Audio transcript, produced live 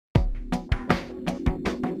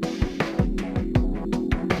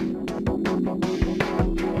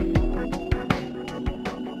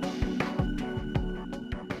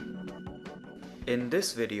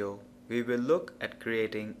this video, we will look at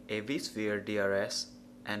creating a vSphere DRS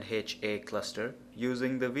and HA cluster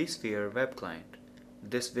using the vSphere web client.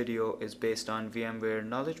 This video is based on VMware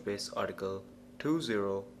Knowledge Base article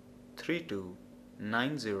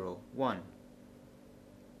 2032901.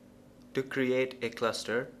 To create a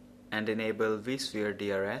cluster and enable vSphere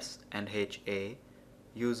DRS and HA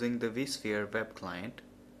using the vSphere web client,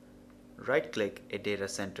 right-click a data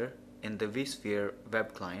center in the vSphere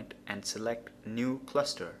web client and select New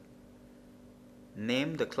Cluster.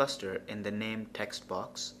 Name the cluster in the Name text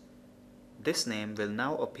box. This name will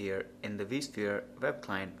now appear in the vSphere web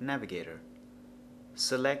client navigator.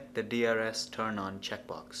 Select the DRS Turn On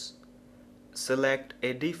checkbox. Select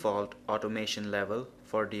a default automation level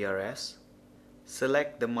for DRS.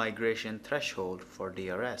 Select the migration threshold for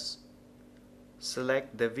DRS.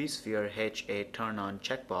 Select the vSphere HA Turn On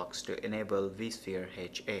checkbox to enable vSphere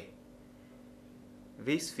HA.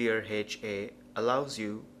 vSphere HA allows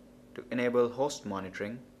you to enable host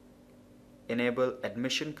monitoring, enable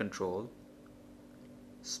admission control,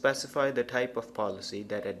 specify the type of policy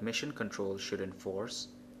that admission control should enforce,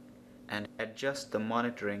 and adjust the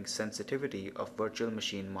monitoring sensitivity of virtual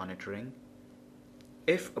machine monitoring.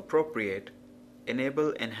 If appropriate,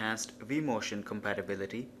 enable enhanced vMotion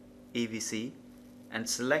compatibility, EVC, and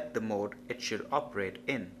select the mode it should operate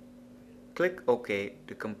in. Click OK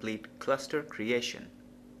to complete cluster creation.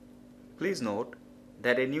 Please note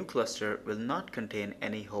that a new cluster will not contain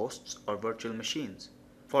any hosts or virtual machines.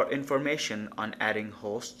 For information on adding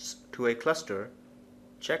hosts to a cluster,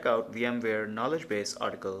 check out VMware Knowledge Base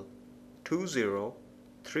article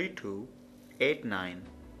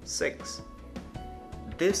 2032901.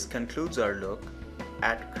 This concludes our look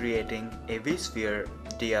at creating a vSphere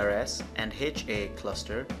DRS and HA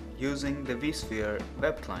cluster using the vSphere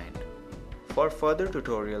web client. For further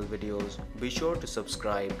tutorial videos, be sure to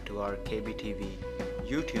subscribe to our KBTV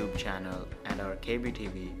YouTube channel and our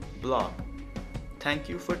KBTV blog. Thank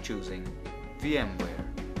you for choosing VMware.